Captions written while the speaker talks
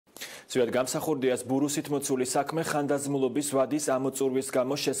ზვიად გამსახურდიას ბურუსითმოცული საქმე ხანდაზმულობის ვადის ამოწურვის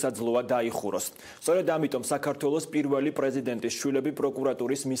გამო შესაძლოა დაიხუროს. სწორედ ამიტომ საქართველოს პირველი პრეზიდენტის შვილები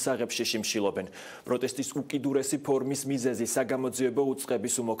პროკურატურის მისაღებში შიმშილობენ. პროტესტის უკიდურესი ფორმის მიზეზი საგამოძიებო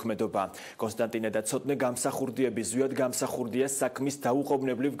უწყების უმოქმედობაა. კონსტანტინე და ცოტნე გამსახურდიები ზვიად გამსახურდიას საქმის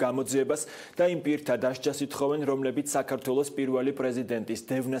დაუყოვნებლივ გამოძიებას და იმ პირთა დასჯას ითხოვენ, რომლებიც საქართველოს პირველი პრეზიდენტის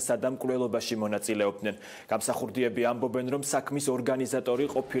დევნასა და მკვლელობაში მონაწილეობდნენ. გამსახურდიები ამბობენ, რომ საქმის ორგანიზატორი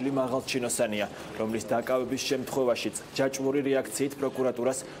ყოფილი მაღალჩინოსანია, რომლის დაკავების შემთხვევაშიც ჯაჭვური რეაქციით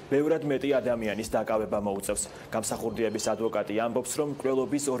პროკურატურას ბევრად მეტი ადამიანის დაკავება მოუწევს. გამსახურდიების ადვოკატი ამბობს, რომ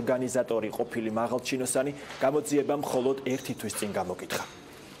მკვლელობის ორგანიზატორი ყოფილი მაღალჩინოსანი გამოძიება მხოლოდ ერთი თვის წინ გამოკითხა.